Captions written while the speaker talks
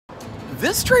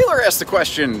This trailer asks the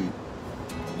question,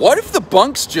 what if the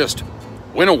bunks just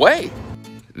went away?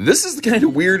 This is the kind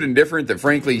of weird and different that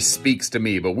frankly speaks to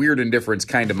me, but weird and different's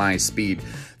kind of my speed.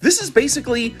 This is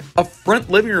basically a front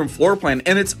living room floor plan,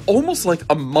 and it's almost like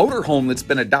a motorhome that's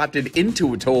been adopted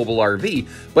into a towable RV,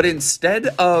 but instead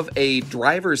of a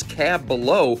driver's cab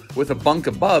below with a bunk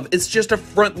above, it's just a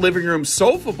front living room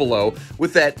sofa below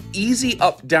with that easy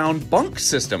up-down bunk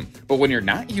system. But when you're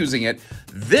not using it,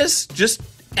 this just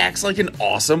acts like an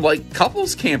awesome, like,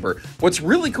 couples camper. What's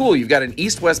really cool, you've got an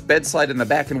east-west bed slide in the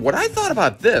back, and what I thought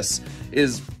about this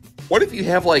is, what if you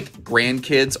have, like,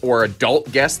 grandkids or adult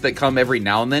guests that come every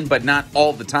now and then, but not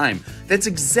all the time? That's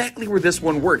exactly where this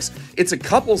one works. It's a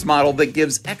couples model that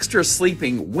gives extra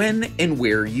sleeping when and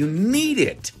where you need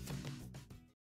it.